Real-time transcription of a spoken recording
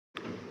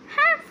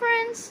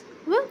friends,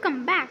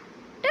 welcome back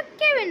to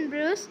Kevin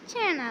Bruce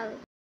channel.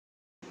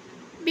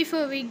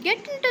 Before we get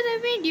into the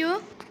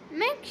video,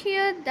 make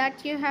sure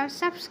that you have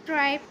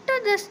subscribed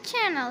to this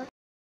channel.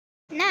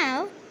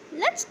 Now,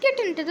 let's get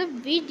into the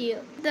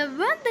video. The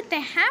word that I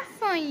have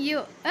for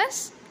you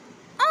is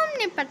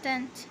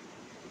omnipotent.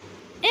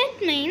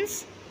 It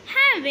means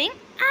having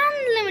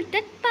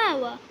unlimited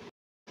power.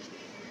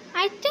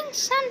 I think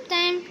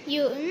sometimes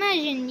you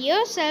imagine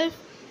yourself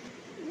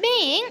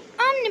being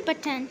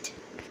omnipotent.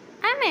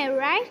 Am I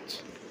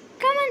right?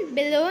 Comment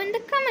below in the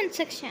comment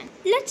section.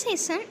 Let's see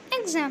some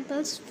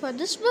examples for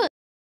this word.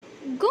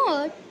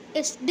 God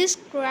is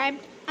described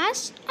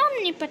as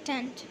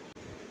omnipotent.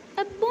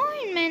 A boy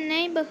in my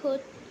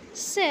neighborhood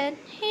said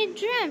he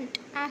dreamt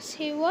as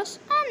he was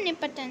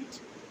omnipotent.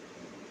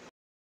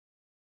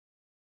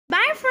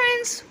 Bye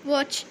friends,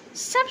 watch,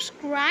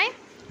 subscribe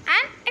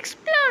and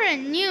explore a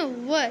new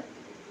word.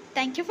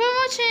 Thank you for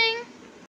watching.